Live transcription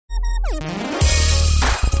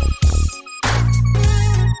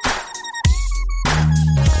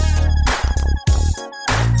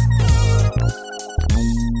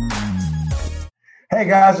Hey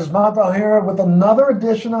guys, it's Montel here with another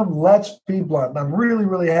edition of Let's Be Blunt. And I'm really,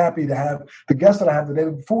 really happy to have the guest that I have today.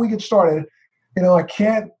 Before we get started, I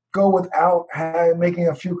can't go without making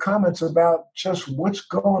a few comments about just what's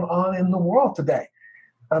going on in the world today.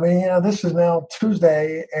 I mean, this is now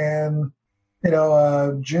Tuesday and,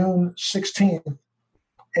 June 16th,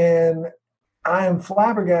 and I am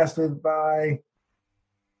flabbergasted by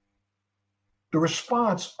the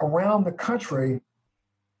response around the country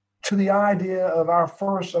to the idea of our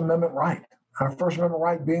First Amendment right. Our First Amendment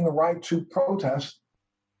right being the right to protest.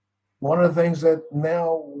 One of the things that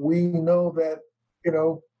now we know that,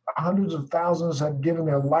 hundreds of thousands have given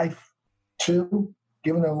their life to,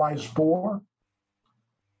 given their lives for,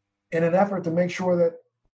 in an effort to make sure that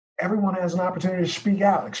everyone has an opportunity to speak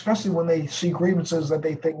out, especially when they see grievances that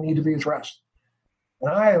they think need to be addressed.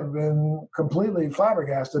 And I have been completely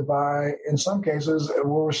flabbergasted by, in some cases, what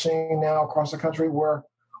we're seeing now across the country where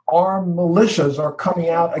armed militias are coming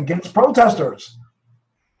out against protesters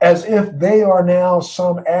as if they are now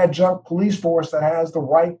some adjunct police force that has the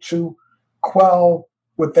right to quell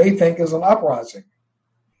what they think is an uprising.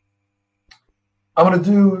 I'm going to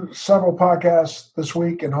do several podcasts this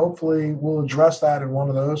week, and hopefully we'll address that in one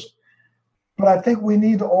of those. But I think we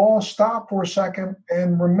need to all stop for a second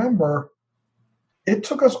and remember it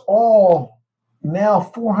took us all now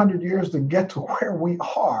 400 years to get to where we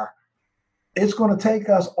are. It's going to take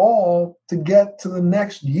us all to get to the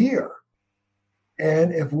next year.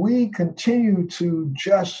 And if we continue to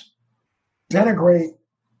just denigrate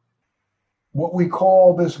what we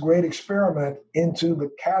call this great experiment into the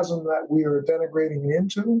chasm that we are denigrating it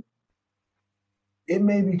into, it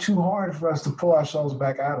may be too hard for us to pull ourselves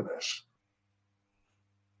back out of this.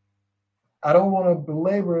 I don't want to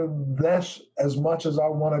belabor this as much as I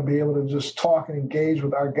want to be able to just talk and engage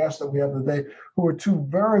with our guests that we have today, who are two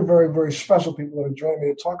very, very, very special people that are joining me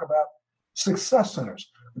to talk about Success Centers,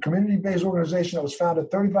 a community-based organization that was founded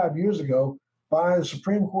 35 years ago by the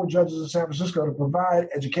Supreme Court judges in San Francisco to provide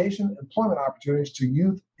education and employment opportunities to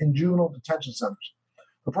youth in juvenile detention centers.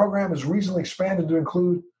 The program has recently expanded to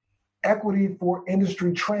include equity for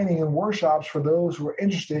industry training and workshops for those who are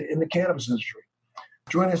interested in the cannabis industry.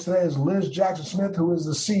 Joining us today is Liz Jackson-Smith, who is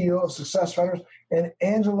the CEO of Success Centers, and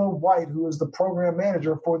Angela White, who is the program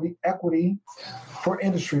manager for the Equity for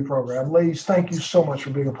Industry program. Ladies, thank you so much for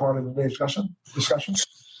being a part of today's discussion.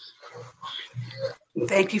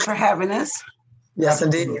 Thank you for having us. Yes,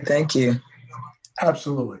 indeed. Thank you.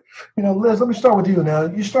 Absolutely. Liz, let me start with you. Now,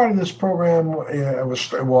 you started this program.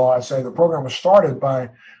 The program was started by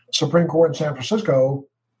Supreme Court in San Francisco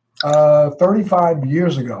 35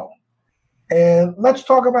 years ago. And let's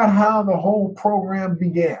talk about how the whole program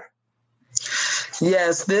began.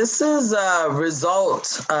 Yes, this is a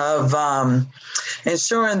result of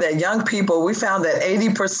ensuring that young people, we found that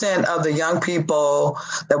 80% of the young people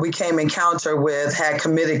that we came encounter with had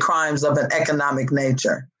committed crimes of an economic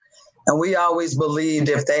nature. And we always believed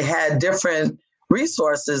if they had different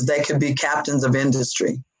resources, they could be captains of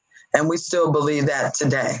industry. And we still believe that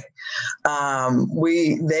today.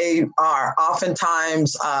 They are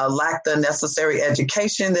oftentimes lack the necessary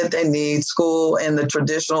education that they need. School in the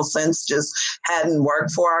traditional sense just hadn't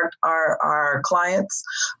worked for our clients.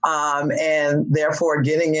 And therefore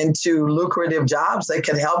getting into lucrative jobs that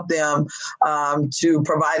could help them to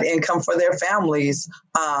provide income for their families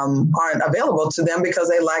aren't available to them because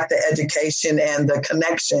they lack the education and the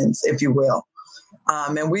connections, if you will.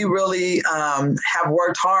 And we really have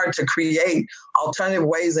worked hard to create alternative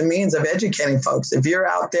ways and means of educating folks. If you're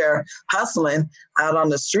out there hustling out on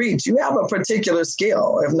the streets, you have a particular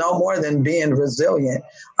skill, if no more than being resilient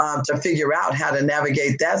to figure out how to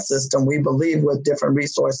navigate that system. We believe with different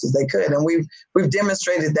resources they could. And we've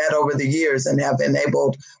demonstrated that over the years and have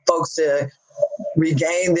enabled folks to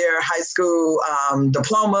regain their high school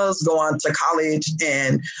diplomas, go on to college,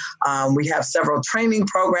 and we have several training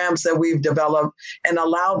programs that we've developed and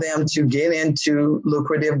allow them to get into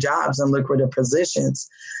lucrative jobs and lucrative positions.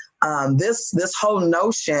 This whole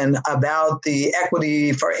notion about the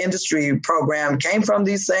Equity for Industry program came from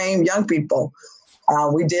these same young people.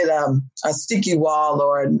 We did a sticky wall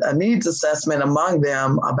or a needs assessment among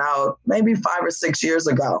them about maybe 5 or 6 years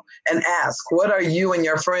ago and asked, what are you and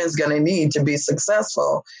your friends going to need to be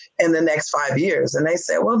successful in the next 5 years? And they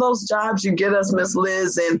said, well, those jobs you get us, Miss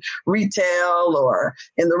Liz, in retail or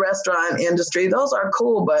in the restaurant industry, those are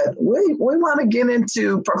cool, but we want to get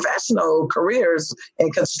into professional careers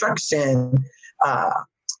in construction,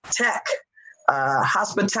 tech,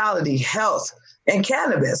 hospitality, health, and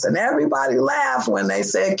cannabis. And everybody laughed when they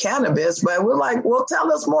said cannabis, but we're like, well,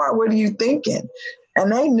 tell us more. What are you thinking?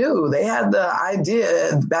 And they knew, they had the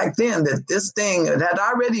idea back then that this thing had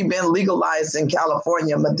already been legalized in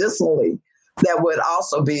California medicinally, that would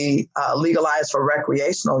also be legalized for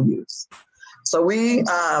recreational use. So we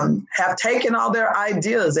have taken all their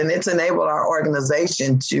ideas, and it's enabled our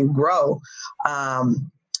organization to grow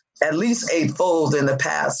at least eightfold in the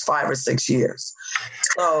past 5 or 6 years.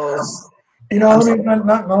 So, let me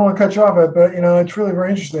not want to cut you off, but it's really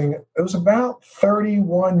very interesting. It was about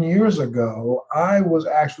 31 years ago. I was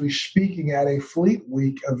actually speaking at a Fleet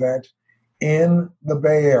Week event in the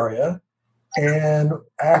Bay Area, and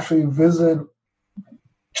actually visited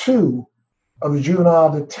 2 of the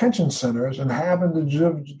juvenile detention centers, and happened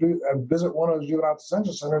to visit one of the juvenile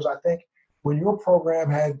detention centers, I think, when your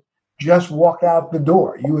program had just walked out the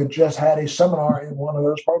door. You had just had a seminar in one of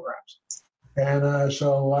those programs. And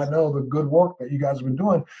so I know the good work that you guys have been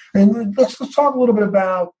doing. And let's talk a little bit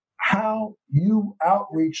about how you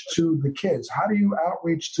outreach to the kids. How do you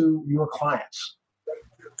outreach to your clients?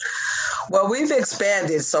 Well, we've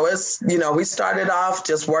expanded. So it's, we started off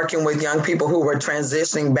just working with young people who were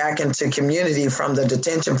transitioning back into community from the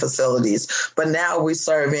detention facilities. But now we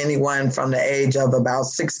serve anyone from the age of about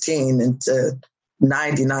 16 into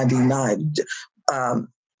 90, 99.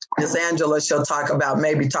 Ms. Angela, she'll talk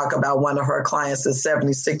about one of her clients that's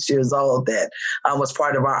 76 years old that was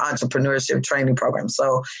part of our entrepreneurship training program.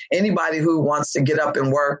 So anybody who wants to get up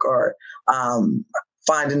and work or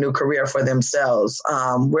find a new career for themselves,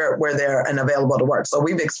 we're there and available to work. So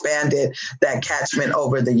we've expanded that catchment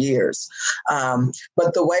over the years.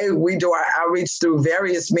 But the way we do our outreach through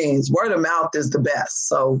various means, word of mouth is the best.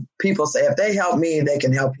 So people say, if they help me, they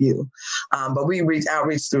can help you. But we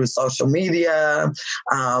outreach through social media.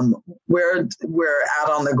 We're out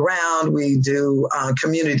on the ground. We do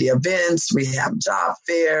community events. We have job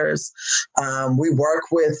fairs. We work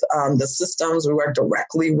with the systems. We work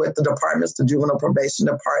directly with the departments, the juvenile probation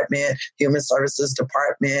department, human services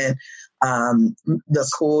department, the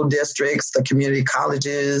school districts, the community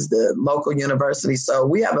colleges, the local universities. So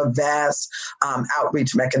we have a vast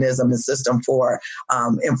outreach mechanism and system for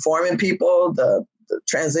informing people, the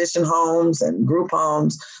transition homes and group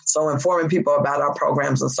homes. So informing people about our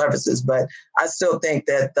programs and services. But I still think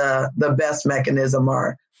that the best mechanism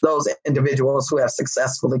are those individuals who have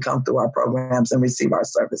successfully come through our programs and receive our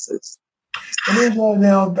services. And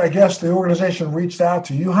now, I guess the organization reached out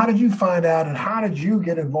to you. How did you find out, and how did you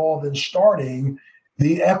get involved in starting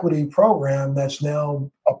the equity program that's now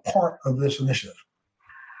a part of this initiative?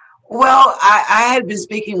 Well, I had been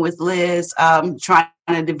speaking with Liz, trying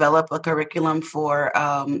to develop a curriculum for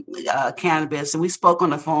cannabis, and we spoke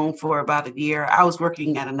on the phone for about a year. I was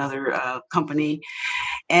working at another company,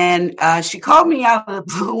 and she called me out of the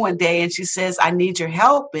blue one day, and she says, "I need your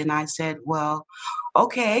help." And I said, "Well,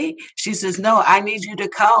 okay." She says, "No, I need you to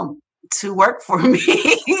come to work for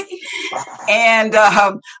me." And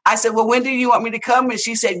I said, "Well, when do you want me to come?" And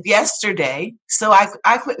she said, "Yesterday." So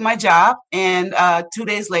I quit my job, and 2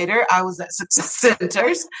 days later, I was at Success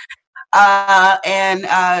Centers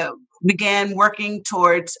and began working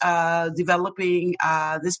towards developing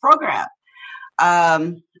this program.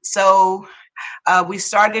 So we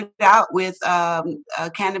started out with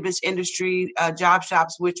cannabis industry job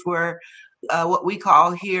shops, which were what we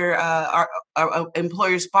call here our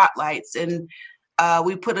employer spotlights. And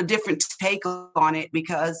we put a different take on it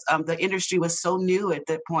because the industry was so new at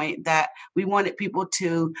that point that we wanted people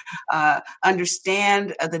to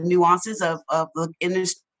understand the nuances of the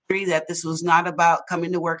industry, that this was not about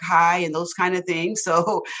coming to work high and those kind of things.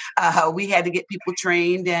 So we had to get people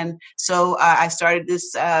trained. And so I started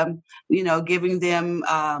this, giving them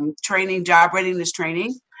training, job readiness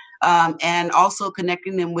training, and also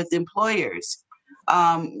connecting them with employers.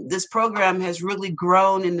 This program has really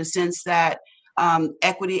grown in the sense that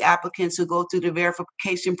equity applicants who go through the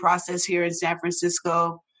verification process here in San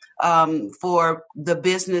Francisco for the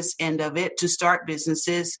business end of it, to start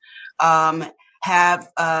businesses, have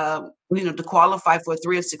to qualify for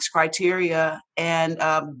 3 of 6 criteria, and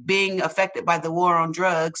being affected by the war on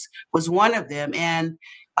drugs was one of them. And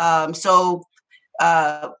so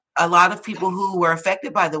a lot of people who were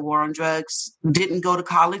affected by the war on drugs didn't go to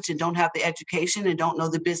college and don't have the education and don't know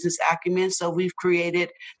the business acumen. So we've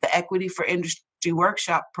created the Equity for Industry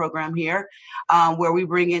Workshop program here, where we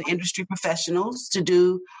bring in industry professionals to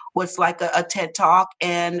do what's like a TED Talk,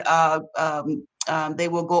 and they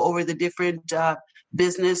will go over the different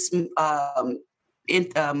business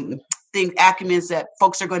acumens that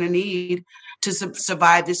folks are going to need to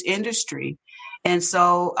survive this industry. And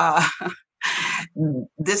so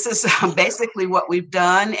this is basically what we've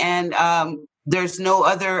done. And There's no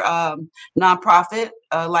other nonprofit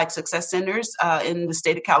like Success Centers in the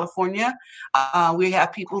state of California. We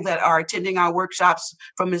have people that are attending our workshops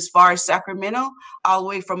from as far as Sacramento, all the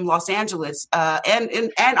way from Los Angeles,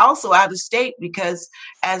 and also out of state, because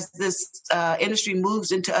as this industry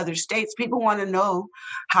moves into other states, people want to know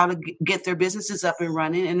how to get their businesses up and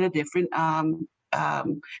running in the different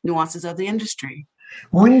nuances of the industry.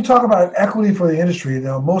 When you talk about equity for the industry,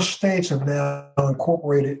 now most states have now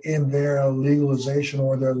incorporated in their legalization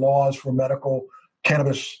or their laws for medical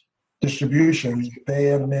cannabis distribution, they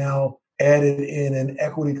have now added in an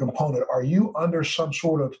equity component. Are you under some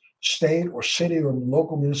sort of state or city or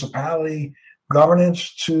local municipality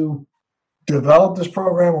governance to develop this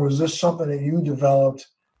program, or is this something that you developed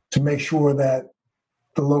to make sure that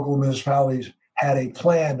the local municipalities had a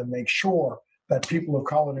plan to make sure that people of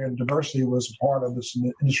color and diversity was a part of this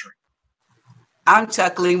industry? I'm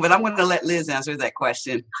chuckling, but I'm going to let Liz answer that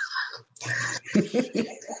question.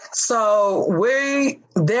 So we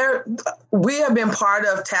have been part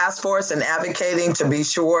of task force and advocating to be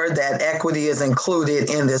sure that equity is included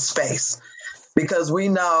in this space. Because we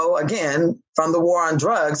know, again, from the war on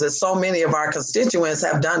drugs, that so many of our constituents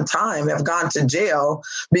have done time, have gone to jail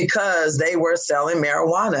because they were selling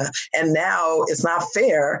marijuana. And now it's not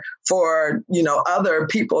fair for, other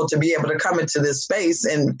people to be able to come into this space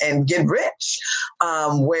and get rich,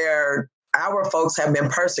 where our folks have been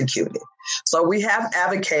persecuted. So we have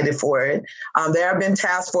advocated for it. There have been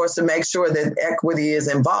task forces to make sure that equity is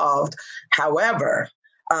involved. However,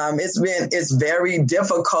 it's very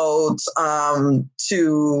difficult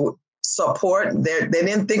to support. They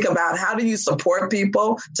didn't think about how do you support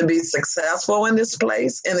people to be successful in this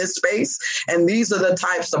space. And these are the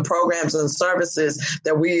types of programs and services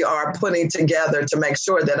that we are putting together to make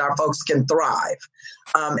sure that our folks can thrive.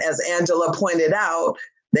 As Angela pointed out,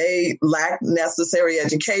 they lack necessary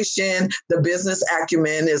education. The business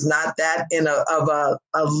acumen is not that of a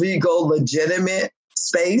legal, legitimate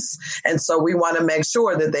space. And so we want to make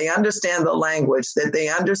sure that they understand the language, that they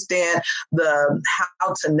understand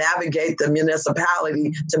how to navigate the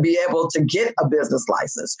municipality to be able to get a business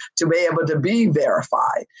license, to be able to be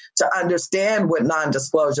verified, to understand what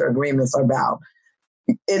non-disclosure agreements are about.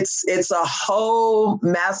 It's a whole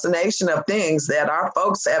machination of things that our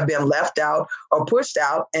folks have been left out or pushed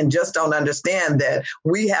out and just don't understand that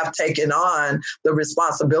we have taken on the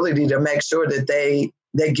responsibility to make sure that they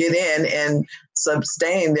get in and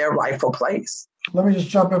sustain their rightful place. Let me just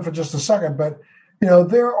jump in for just a second. But,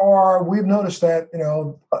 we've noticed that,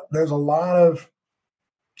 there's a lot of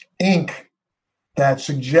ink that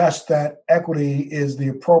suggests that equity is the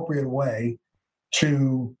appropriate way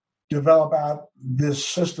to develop out this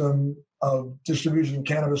system of distribution of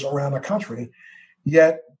cannabis around the country.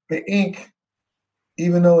 Yet the ink,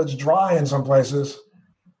 even though it's dry in some places,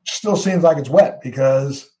 still seems like it's wet,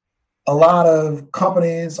 because a lot of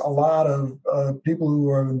companies, a lot of people who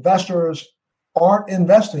are investors aren't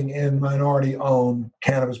investing in minority-owned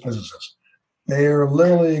cannabis businesses. They are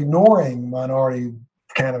literally ignoring minority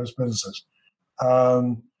cannabis businesses.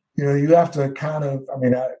 You have to kind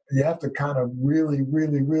of really,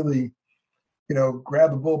 really, really,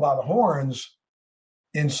 grab the bull by the horns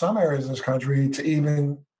in some areas of this country to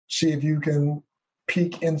even see if you can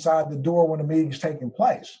peek inside the door when a meeting's taking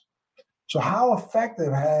place. So how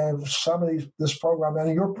effective have some of this program?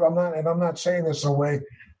 And I'm not saying this in a way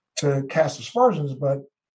to cast aspersions, but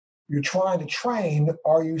you're trying to train.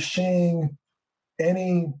 Are you seeing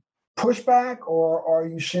any pushback, or are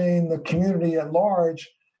you seeing the community at large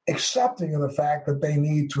accepting of the fact that they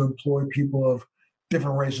need to employ people of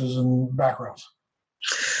different races and backgrounds?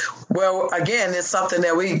 Well, again, it's something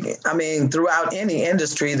that throughout any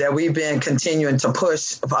industry that we've been continuing to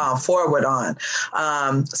push forward on.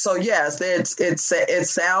 So yes, it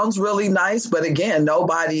sounds really nice, but again,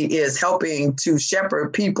 nobody is helping to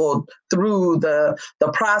shepherd people through the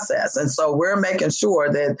process. And so we're making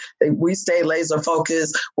sure that we stay laser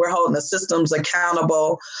focused. We're holding the systems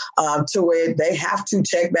accountable to it. They have to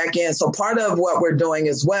check back in. So part of what we're doing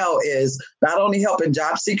as well is not only helping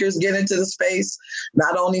job seekers get into the space,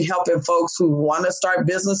 not only helping folks who want to start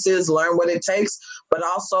businesses learn what it takes, but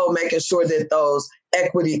also making sure that those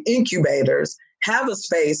equity incubators have a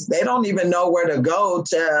space. They don't even know where to go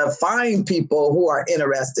to find people who are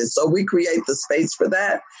interested. So we create the space for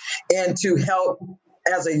that and to help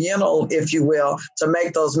as a if you will, to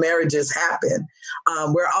make those marriages happen.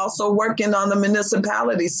 We're also working on the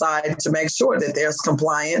municipality side to make sure that there's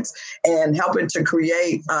compliance and helping to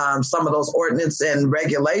create some of those ordinance and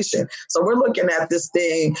regulation. So we're looking at this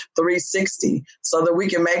thing 360 so that we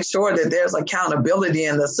can make sure that there's accountability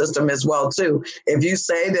in the system as well, too. If you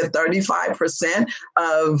say that 35%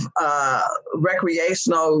 of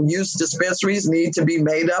recreational use dispensaries need to be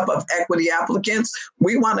made up of equity applicants,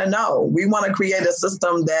 we want to know. We want to create a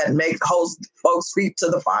system that holds folks' feet to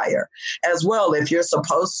the fire. As well, if you're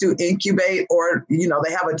supposed to incubate or,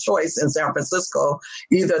 they have a choice in San Francisco,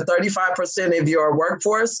 either 35% of your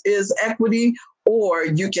workforce is equity or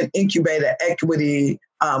you can incubate an equity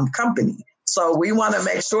company. So we want to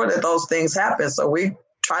make sure that those things happen. So we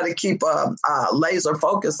try to keep a laser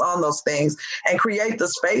focus on those things and create the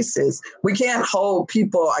spaces. We can't hold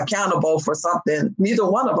people accountable for something neither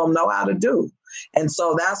one of them know how to do. And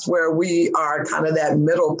so that's where we are kind of that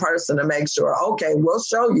middle person to make sure, okay, we'll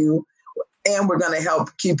show you and we're going to help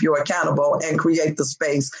keep you accountable and create the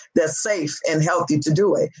space that's safe and healthy to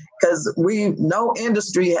do it. Because no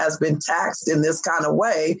industry has been taxed in this kind of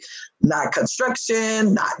way, not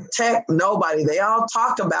construction, not tech, nobody. They all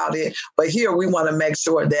talk about it. But here we want to make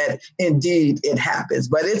sure that indeed it happens.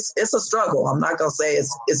 But it's a struggle. I'm not going to say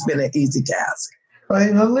it's been an easy task.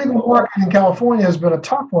 The legal market in California has been a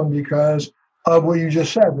tough one because of what you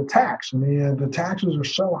just said, the tax. I mean, the taxes are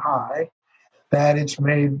so high that it's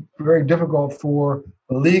made very difficult for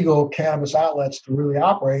legal cannabis outlets to really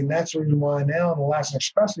operate. And that's the reason why now, in the last,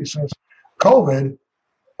 especially since COVID,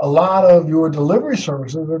 a lot of your delivery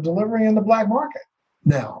services are delivering in the black market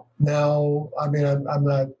now. I mean, I'm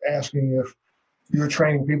not asking if you're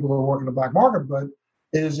training people to work in the black market, but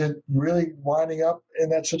is it really winding up in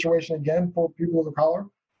that situation again for people of color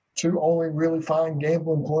to only really find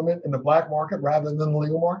gainful employment in the black market rather than the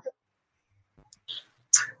legal market?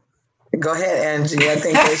 Go ahead, Angie. I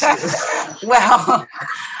think they should. Well,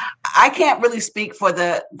 I can't really speak for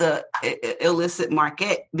the illicit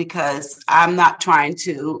market because I'm not trying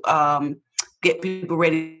to get people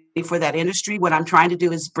ready for that industry. What I'm trying to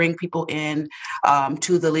do is bring people in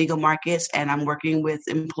to the legal markets, and I'm working with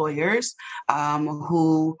employers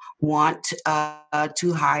who want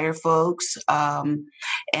to hire folks.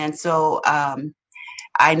 And so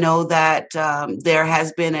I know that there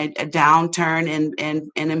has been a downturn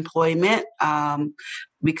in employment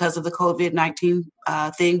because of the COVID-19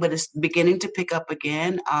 thing, but it's beginning to pick up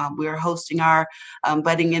again. We're hosting our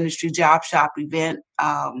Budding Industry Job Shop event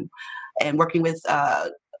and working with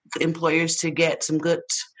employers to get some good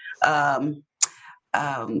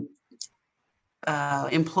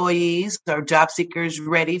employees or job seekers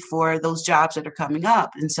ready for those jobs that are coming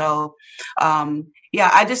up. And so,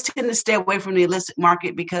 I just tend to stay away from the illicit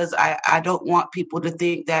market because I don't want people to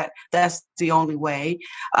think that that's the only way.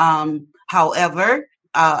 However,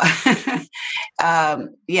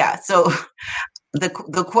 so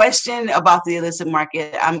the question about the illicit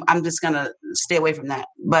market, I'm just going to stay away from that.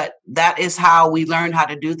 But that is how we learn how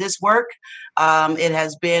to do this work. It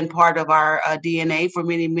has been part of our DNA for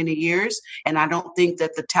many, many years. And I don't think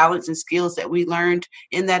that the talents and skills that we learned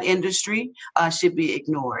in that industry should be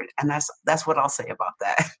ignored. And that's what I'll say about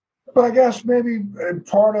that. But I guess maybe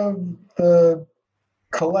part of the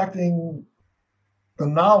collecting the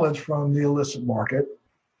knowledge from the illicit market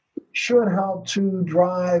should help to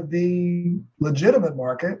drive the legitimate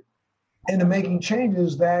market into making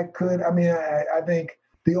changes that could, I think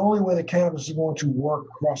the only way that cannabis is going to work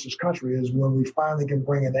across this country is when we finally can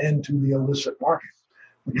bring an end to the illicit market.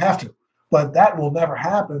 We have to. But that will never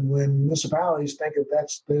happen when municipalities think that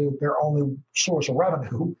that's their only source of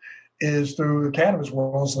revenue is through the cannabis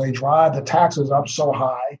world. So they drive the taxes up so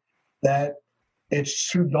high that it's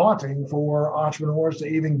too daunting for entrepreneurs to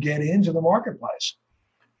even get into the marketplace.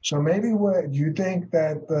 So maybe do you think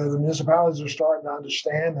that the municipalities are starting to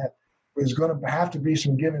understand that there's going to have to be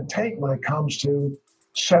some give and take when it comes to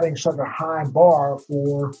setting such a high bar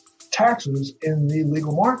for taxes in the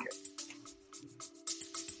legal market?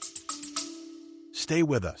 Stay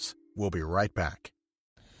with us. We'll be right back.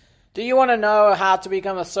 Do you want to know how to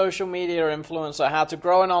become a social media influencer, how to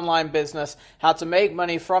grow an online business, how to make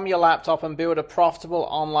money from your laptop and build a profitable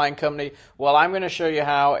online company? Well, I'm going to show you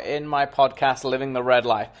how in my podcast, Living the Red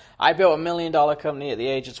Life. I built $1 million company at the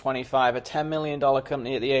age of 25, a $10 million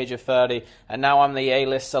company at the age of 30, and now I'm the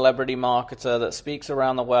A-list celebrity marketer that speaks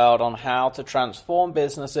around the world on how to transform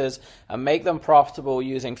businesses and make them profitable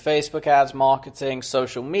using Facebook ads, marketing,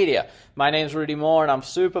 social media. My name's Rudy Moore, and I'm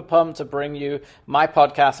super pumped to bring you my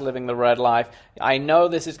podcast, Living the Red Life. I know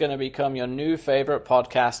this is going to become your new favorite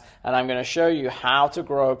podcast, and I'm going to show you how to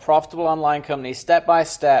grow a profitable online company step by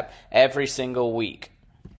step every single week.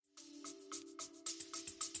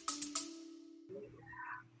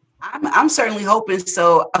 I'm certainly hoping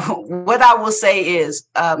so. What I will say is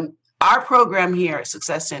our program here at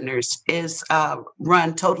Success Centers is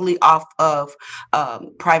run totally off of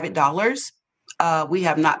private dollars. We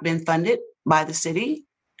have not been funded by the city.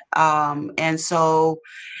 And so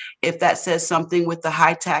if that says something with the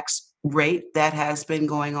high tax rate that has been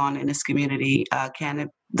going on in this community,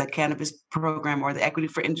 the cannabis program, or the Equity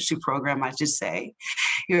for Industry program, I should say,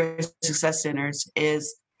 here at Success Centers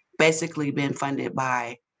is basically been funded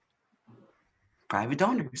by private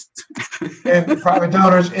donors. And private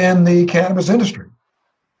donors in the cannabis industry.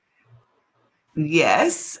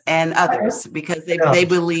 Yes, and others, because they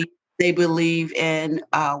believe in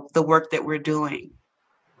the work that we're doing.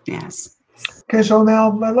 Yes. Okay, so now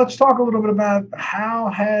let's talk a little bit about how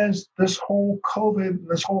has this whole COVID,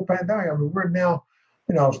 this whole pandemic, I mean, we're now,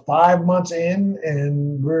 5 months in,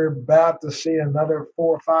 and we're about to see another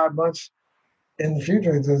 4 or 5 months in the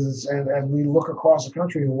future. And we look across the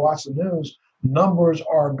country and watch the news, numbers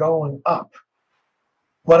are going up.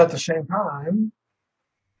 But at the same time,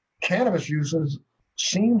 cannabis usage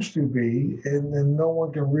seems to be, and no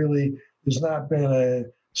one can really, there's not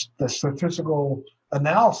been the statistical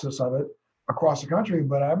analysis of it across the country,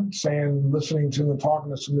 but I'm saying, listening to and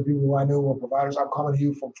talking to some of the people who I know who are providers, I'm coming to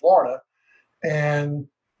you from Florida, and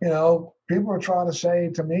people are trying to say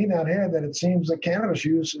to me down here that it seems that cannabis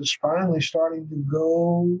use is finally starting to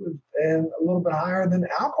go and a little bit higher than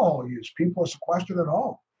alcohol use. People are sequestered at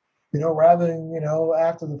home, rather than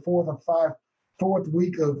after the fourth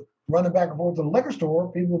week of running back and forth to the liquor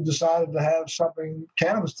store, people decided to have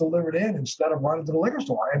cannabis delivered in instead of running to the liquor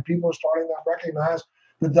store, and people are starting to recognize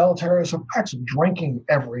the deleterious effects of drinking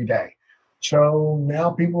every day. So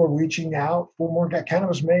now people are reaching out for more.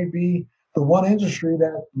 Cannabis may be the one industry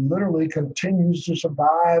that literally continues to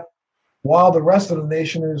survive while the rest of the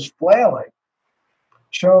nation is flailing.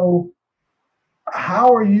 So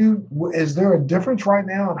how are you, is there a difference right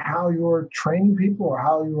now in how you're training people or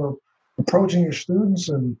how you're approaching your students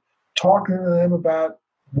and talking to them about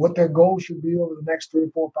what their goals should be over the next 3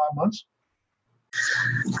 or 4 or 5 months?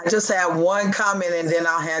 I just have one comment and then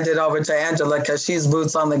I'll hand it over to Angela because she's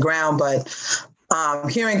boots on the ground. But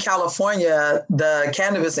here in California, the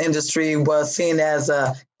cannabis industry was seen as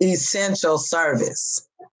an essential service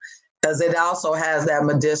because it also has that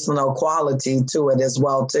medicinal quality to it as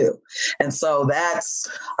well, too. And so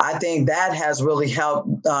I think that has really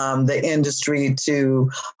helped the industry to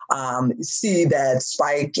see that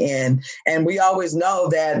spike in. And we always know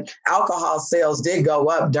that alcohol sales did go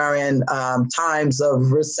up during times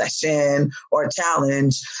of recession or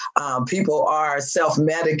challenge. People are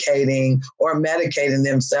self-medicating or medicating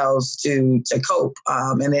themselves to cope.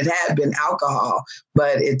 And it had been alcohol,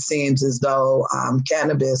 but it seems as though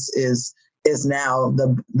cannabis is now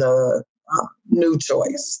the new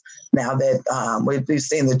choice now that we've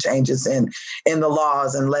seen the changes in the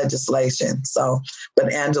laws and legislation. So,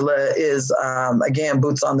 but Angela is, again,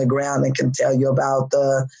 boots on the ground and can tell you about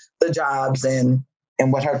the jobs and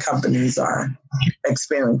what her companies are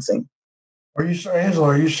experiencing. Angela,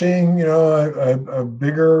 are you seeing, a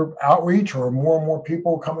bigger outreach or more and more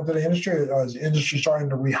people coming to the industry? Is the industry starting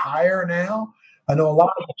to rehire now? I know a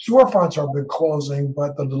lot of storefronts have been closing,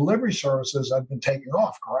 but the delivery services have been taking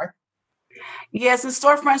off, correct? Yes, the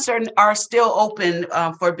storefronts are still open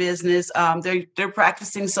for business. They're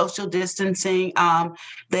practicing social distancing.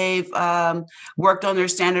 They've worked on their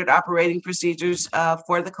standard operating procedures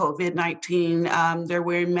for the COVID-19. They're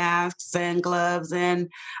wearing masks and gloves and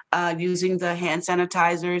using the hand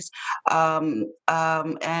sanitizers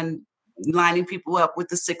and lining people up with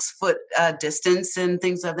the 6-foot distance and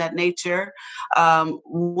things of that nature.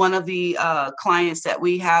 One of the clients that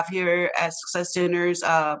we have here at Success Centers,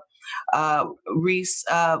 Reese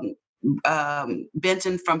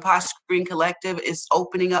Benton from Posh Green Collective, is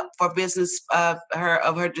opening up for business of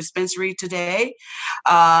her dispensary today,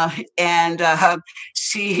 and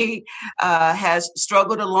she has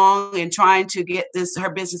struggled along in trying to get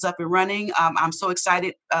her business up and running. I'm so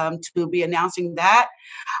excited to be announcing that.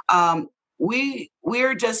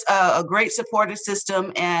 We're just a great supportive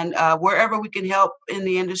system, and wherever we can help in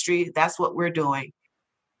the industry, that's what we're doing.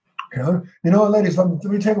 Yeah. Ladies, let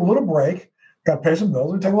me take a little break. Got to pay some bills.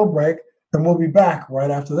 Let me take a little break, and we'll be back right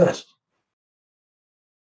after this.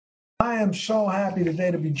 I am so happy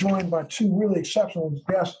today to be joined by two really exceptional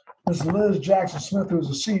guests. Ms. Liz Jackson-Smith, who is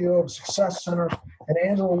the CEO of Success Centers, and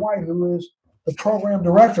Angela White, who is the program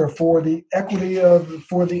director for the Equity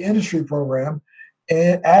for the Industry program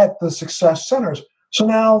at the Success Centers. So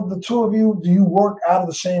now the two of you, do you work out of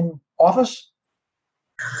the same office?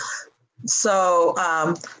 So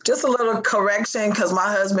just a little correction because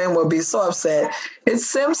my husband will be so upset. It's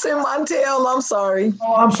Simpson Montel. I'm sorry.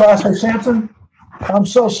 Oh, I'm sorry. I said Sampson. I'm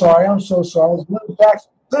so sorry. I'm so sorry. It's Lynn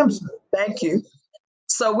Jackson Simpson. Thank you.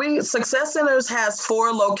 So Success Centers has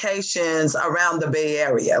 4 locations around the Bay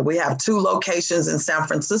Area. We have 2 locations in San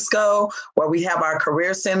Francisco where we have our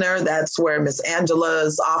career center. That's where Miss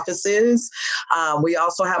Angela's office is. We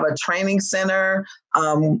also have a training center.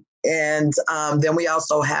 And then we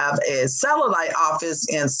also have a satellite office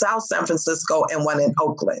in South San Francisco and one in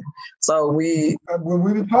Oakland. So we've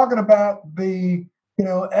been talking about the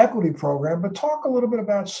equity program, but talk a little bit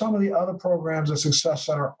about some of the other programs that Success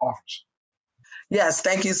Center offers. Yes,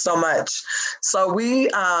 thank you so much. So we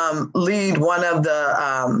lead one of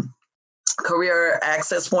the career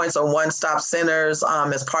access points or one-stop centers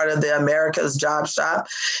as part of the America's Job Shop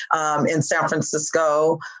in San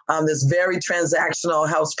Francisco. This very transactional,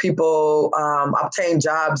 helps people obtain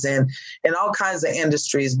jobs in all kinds of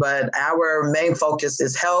industries, but our main focus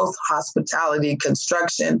is health, hospitality,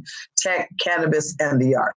 construction, tech, cannabis, and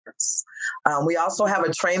the arts. We also have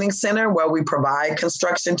a training center where we provide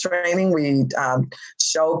construction training. We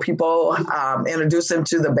show people, introduce them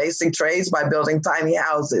to the basic trades by building tiny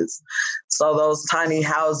houses. So those tiny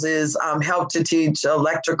houses help to teach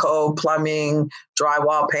electrical, plumbing,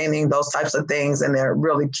 drywall painting, those types of things, and they're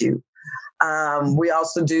really cute. We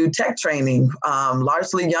also do tech training,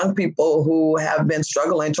 largely young people who have been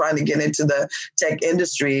struggling trying to get into the tech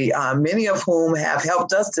industry, many of whom have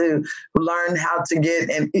helped us to learn how to get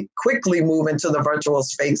and quickly move into the virtual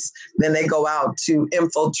space. Then they go out to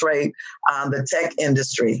infiltrate the tech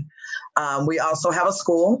industry. We also have a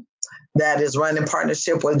school that is run in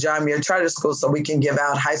partnership with John Muir Charter School, so we can give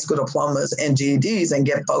out high school diplomas and GEDs and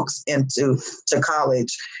get folks into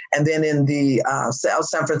college. And then in the South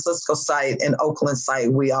San Francisco site and Oakland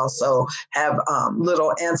site, we also have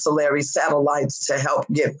little ancillary satellites to help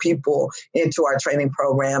get people into our training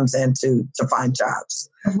programs and to find jobs.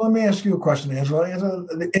 Let me ask you a question, Angela.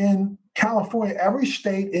 In California, every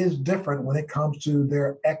state is different when it comes to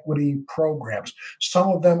their equity programs. Some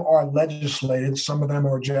of them are legislated, some of them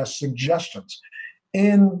are just suggestions.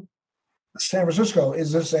 In San Francisco,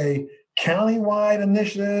 is this a countywide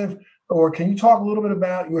initiative, or can you talk a little bit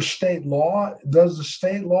about your state law? Does the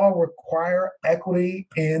state law require equity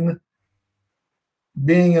in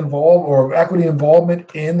being involved or equity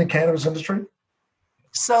involvement in the cannabis industry?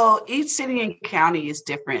 So each city and county is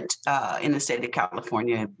different in the state of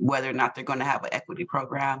California, whether or not they're going to have an equity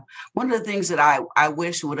program. One of the things that I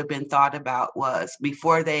wish would have been thought about was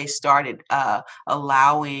before they started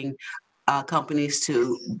allowing companies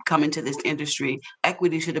to come into this industry,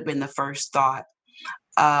 equity should have been the first thought.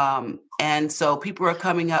 And so people are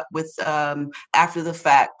coming up with after the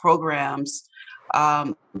fact programs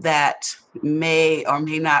that may or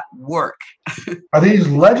may not work. Are these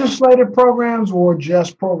legislative programs or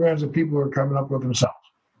just programs that people are coming up with themselves?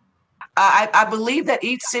 I believe that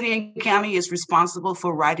each city and county is responsible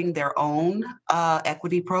for writing their own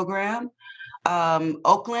equity program.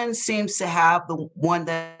 Oakland seems to have the one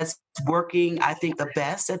that's working, I think, the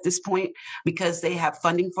best at this point because they have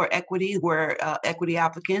funding for equity, where equity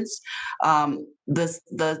applicants.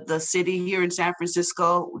 The city here in San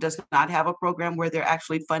Francisco does not have a program where they're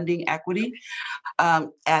actually funding equity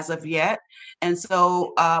as of yet. And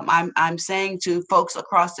so I'm saying to folks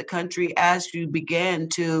across the country, as you begin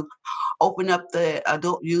to open up the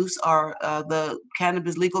adult use or the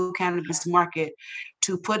legal cannabis market,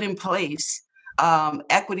 to put in place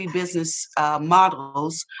equity business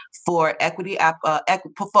models for equity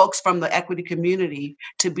for folks from the equity community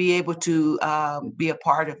to be able to be a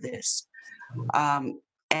part of this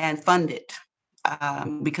and fund it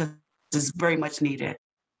because it's very much needed.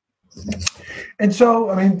 And so,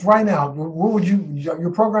 I mean, right now, what would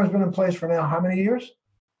your program's been in place for now how many years?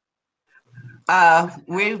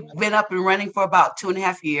 We've been up and running for about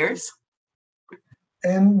 2.5 years.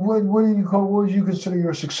 And what would you consider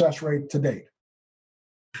your success rate to date?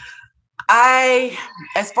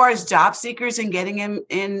 As far as job seekers and getting them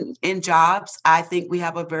in jobs, I think we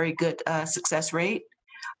have a very good success rate.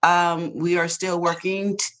 We are still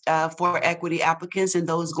working for equity applicants and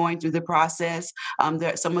those going through the process.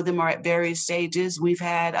 Some of them are at various stages. We've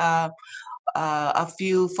had a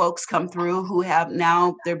few folks come through who have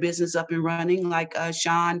now their business up and running, like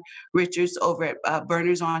Sean Richards over at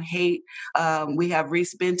Burners on Haight. We have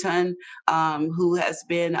Reese Benton, who has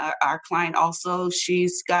been our client also.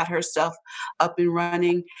 She's got herself up and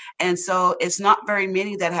running. And so it's not very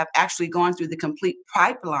many that have actually gone through the complete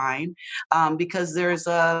pipeline because there's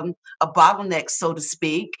a bottleneck, so to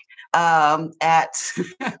speak. at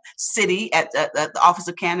City at the Office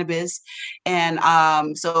of Cannabis, and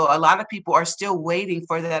so a lot of people are still waiting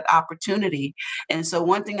for that opportunity. And so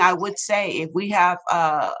one thing I would say, if we have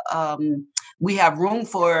room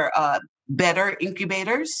for better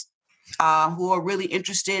incubators who are really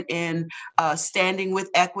interested in standing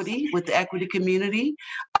with the equity community.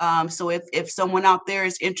 So if someone out there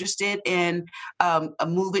is interested in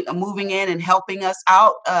moving in and helping us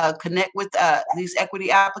out, connect with these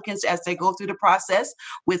equity applicants as they go through the process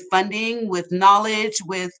with funding, with knowledge,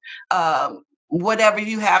 with whatever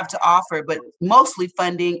you have to offer, but mostly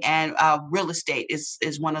funding and real estate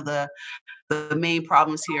is one of the main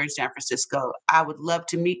problems here in San Francisco. I would love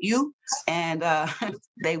to meet you, and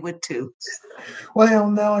they would too. Well,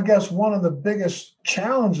 now I guess one of the biggest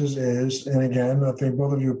challenges is, and again, I think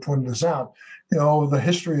both of you pointed this out, the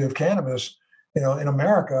history of cannabis, in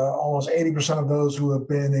America, almost 80% of those who have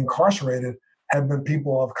been incarcerated have been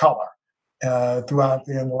people of color throughout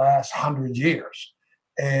the last 100 years.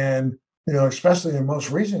 And, especially in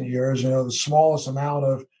most recent years, the smallest amount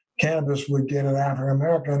of cannabis would get an African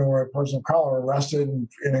American or a person of color arrested and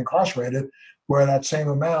incarcerated, where that same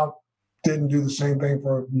amount didn't do the same thing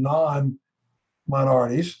for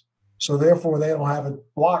non-minorities. So therefore, they don't have it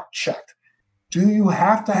block checked. Do you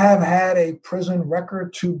have to have had a prison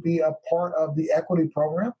record to be a part of the equity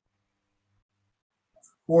program,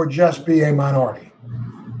 or just be a minority?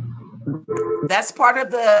 That's part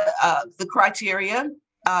of the criteria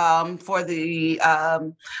for the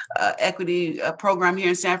equity program here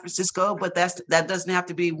in San Francisco, but that doesn't have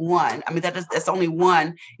to be one. I mean, that's only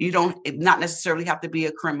one. You don't not necessarily have to be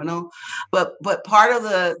a criminal, but part of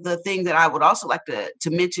the thing that I would also like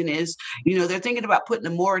to mention is, they're thinking about putting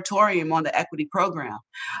a moratorium on the equity program.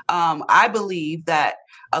 I believe that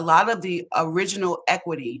a lot of the original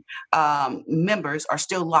equity members are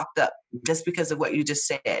still locked up just because of what you just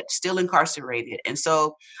said, still incarcerated. And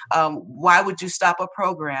so why would you stop a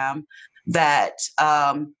program that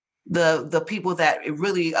the people that it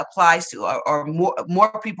really applies to, or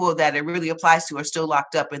more people that it really applies to, are still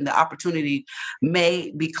locked up, and the opportunity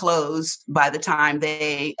may be closed by the time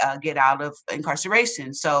they get out of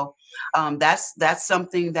incarceration. So that's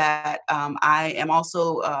something that I am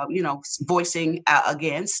also voicing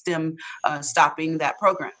against them stopping that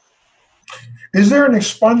program. Is there an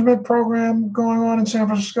expungement program going on in San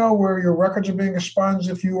Francisco where your records are being expunged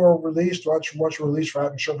if you are released, once you're released for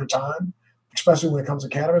having served time, especially when it comes to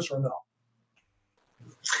cannabis, or no?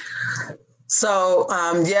 So,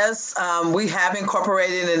 yes, we have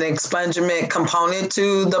incorporated an expungement component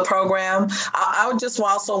to the program. I would just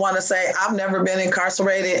also want to say I've never been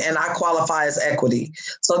incarcerated, and I qualify as equity.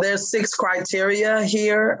 So there's 6 criteria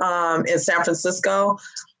here in San Francisco.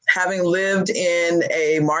 Having lived in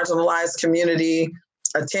a marginalized community,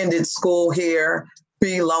 attended school here,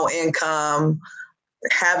 be low income,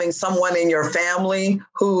 having someone in your family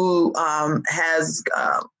who has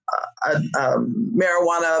a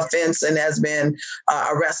marijuana offense and has been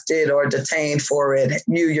arrested or detained for it,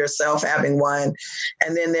 you yourself having one.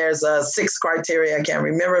 And then there's 6 criteria I can't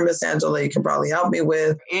remember, Ms. Angela, you can probably help me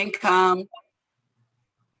with. Income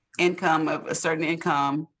of a certain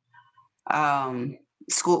income,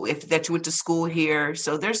 school, if that you went to school here.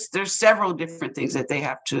 So there's several different things that they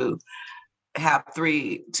have to have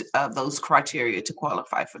 3 of those criteria to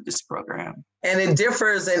qualify for this program. And it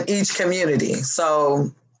differs in each community.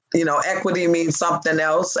 So, equity means something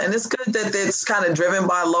else. And it's good that it's kind of driven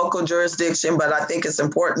by local jurisdiction, but I think it's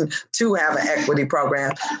important to have an equity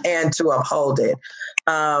program and to uphold it.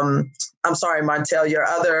 I'm sorry, Montel, your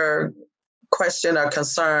other question or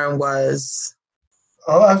concern was?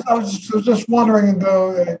 I was just wondering,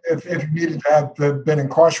 though, if you needed to have been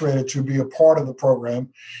incarcerated to be a part of the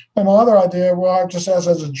program. And my other idea, well, I just asked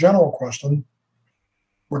as a general question,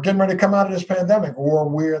 we're getting ready to come out of this pandemic, or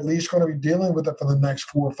we're at least going to be dealing with it for the next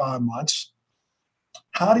 4 or 5 months.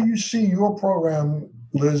 How do you see your program,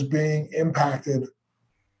 Liz, being impacted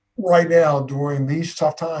right now during these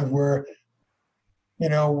tough times where,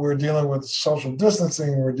 we're dealing with social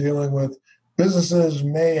distancing, we're dealing with businesses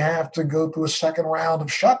may have to go through a second round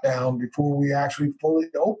of shutdown before we actually fully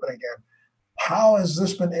open again? How has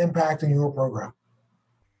this been impacting your program?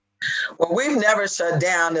 Well, we've never shut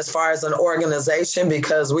down as far as an organization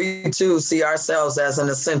because we too see ourselves as an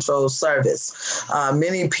essential service.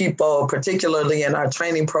 Many people, particularly in our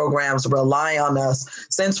training programs, rely on us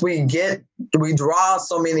since we draw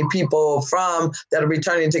so many people that are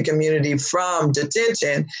returning to community from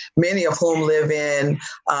detention, many of whom live in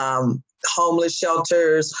homeless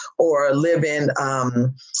shelters or live in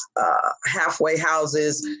halfway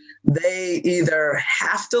houses, they either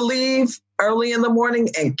have to leave early in the morning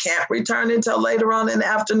and can't return until later on in the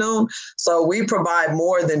afternoon. So we provide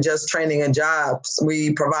more than just training and jobs.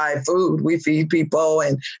 We provide food, we feed people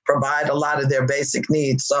and provide a lot of their basic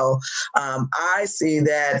needs. So I see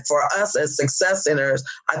that for us as Success Centers,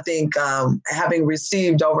 I think having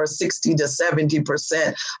received over 60 to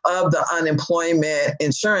 70% of the unemployment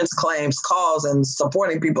insurance claims calls and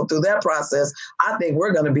supporting people through that process, I think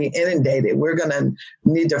we're going to be inundated. We're going to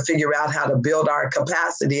need to figure out how to build our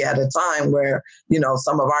capacity at a time where,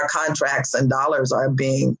 some of our contracts and dollars are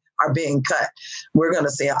being cut. We're going to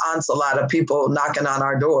see an onslaught of people knocking on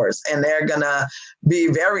our doors, and they're going to be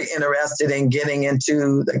very interested in getting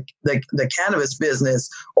into the cannabis business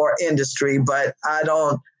or industry. But I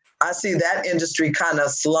see that industry kind of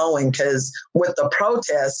slowing, because with the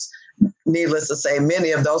protests, needless to say,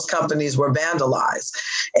 many of those companies were vandalized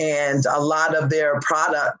and a lot of their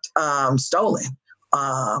product stolen.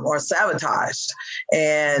 Or sabotaged.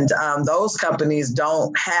 And those companies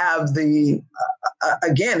don't have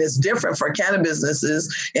again, it's different for cannabis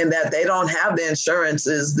businesses in that they don't have the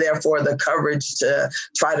insurances, therefore the coverage to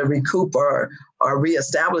try to recoup or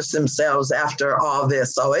reestablish themselves after all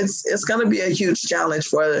this. So it's going to be a huge challenge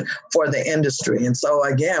for the industry. And so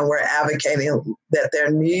again, we're advocating that there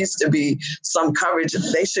needs to be some coverage.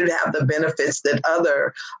 They should have the benefits that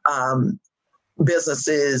other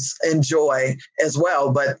businesses enjoy as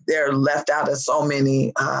well, but they're left out of so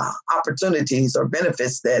many opportunities or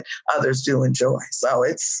benefits that others do enjoy. So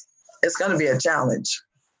it's going to be a challenge.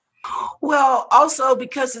 Well, also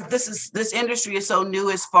because this industry is so new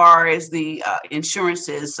as far as the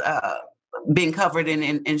insurances being covered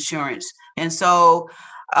in insurance, and so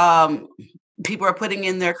people are putting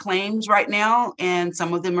in their claims right now, and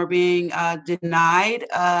some of them are being denied.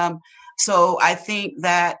 So I think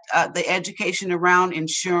that the education around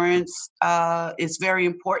insurance is very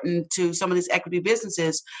important to some of these equity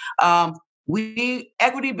businesses.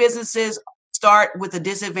 Equity businesses start with a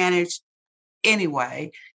disadvantage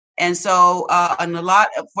anyway. And so and a lot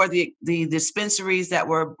for the dispensaries that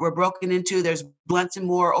were broken into, there's Blunt &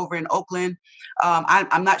 Moore over in Oakland.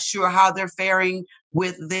 I'm not sure how they're faring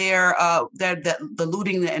with the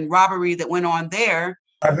looting and robbery that went on there.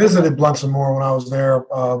 I visited Blunt & Moore when I was there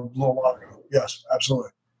a little while ago. Yes,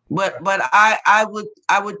 absolutely. But I would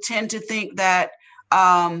tend to think that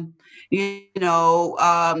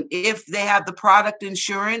if they have the product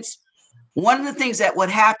insurance, one of the things that would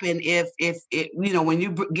happen if when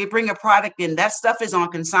you bring a product in, that stuff is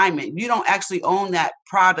on consignment. You don't actually own that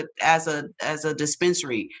product as a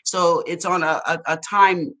dispensary, so it's on a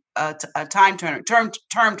time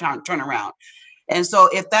turnaround. And so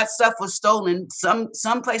if that stuff was stolen, some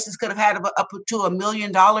places could have had up to $1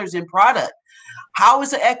 million in product. How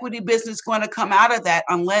is an equity business going to come out of that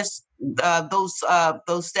unless those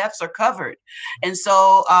steps are covered? And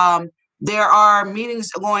so there are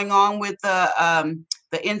meetings going on with the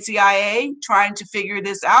NCIA trying to figure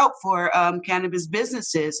this out for cannabis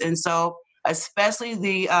businesses. And so especially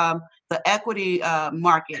the equity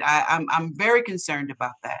market, I'm very concerned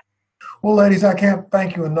about that. Well, ladies, I can't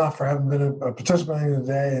thank you enough for having been participating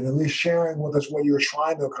today and at least sharing with us what you're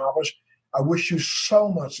trying to accomplish. I wish you so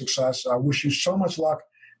much success. I wish you so much luck,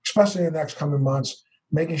 especially in the next coming months,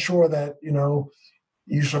 making sure that, you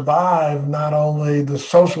survive not only the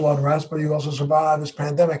social unrest, but you also survive this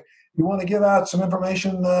pandemic. You want to give out some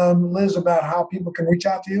information, Liz, about how people can reach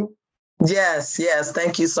out to you? Yes.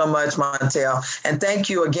 Thank you so much, Montel. And thank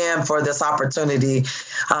you again for this opportunity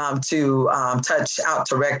to touch out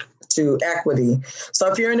to equity. So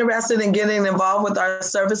if you're interested in getting involved with our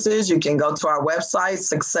services, you can go to our website,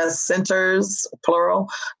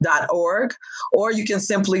 successcenters.org, or you can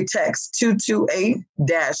simply text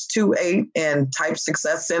 228-28 and type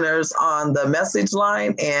Success Centers on the message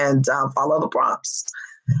line and follow the prompts.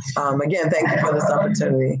 Again, thank you for this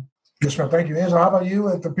opportunity. Yes, ma'am. Thank you. Angela, how about you?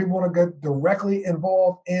 If the people want to get directly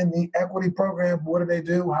involved in the equity program, what do they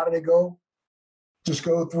do? How do they go? Just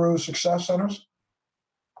go through Success Centers?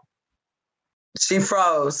 She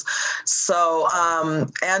froze. So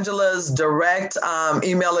Angela's direct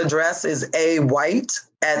email address is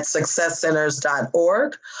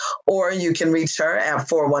awhite@successcenters.org, or you can reach her at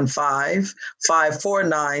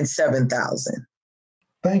 415-549-7000.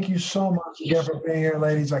 Thank you so much again for being here,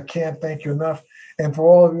 ladies. I can't thank you enough. And for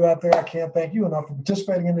all of you out there, I can't thank you enough for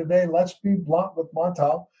participating in today. Let's Be Blunt with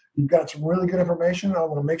Montel. You've got some really good information. I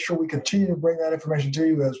want to make sure we continue to bring that information to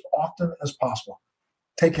you as often as possible.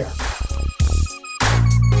 Take care.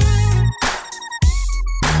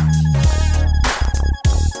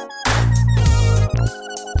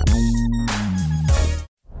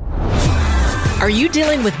 Are you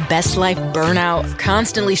dealing with best life burnout,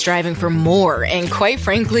 constantly striving for more, and quite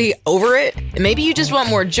frankly, over it? Maybe you just want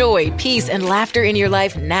more joy, peace, and laughter in your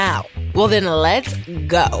life now. Well, then let's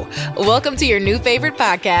go. Welcome to your new favorite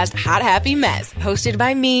podcast, Hot Happy Mess, hosted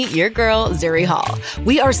by me, your girl, Zuri Hall.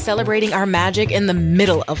 We are celebrating our magic in the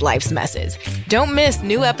middle of life's messes. Don't miss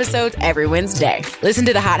new episodes every Wednesday. Listen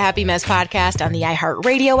to the Hot Happy Mess podcast on the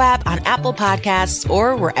iHeartRadio app, on Apple Podcasts,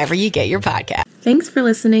 or wherever you get your podcasts. Thanks for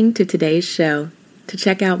listening to today's show. To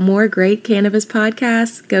check out more great cannabis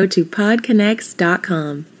podcasts, go to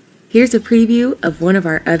podconnects.com. Here's a preview of one of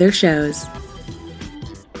our other shows.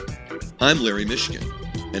 I'm Larry Mishkin,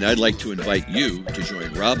 and I'd like to invite you to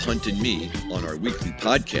join Rob Hunt and me on our weekly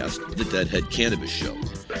podcast, The Deadhead Cannabis Show.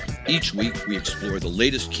 Each week, we explore the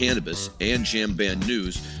latest cannabis and jam band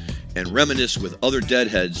news and reminisce with other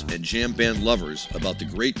Deadheads and jam band lovers about the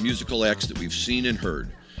great musical acts that we've seen and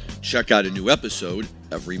heard. Check out a new episode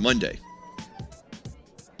every Monday.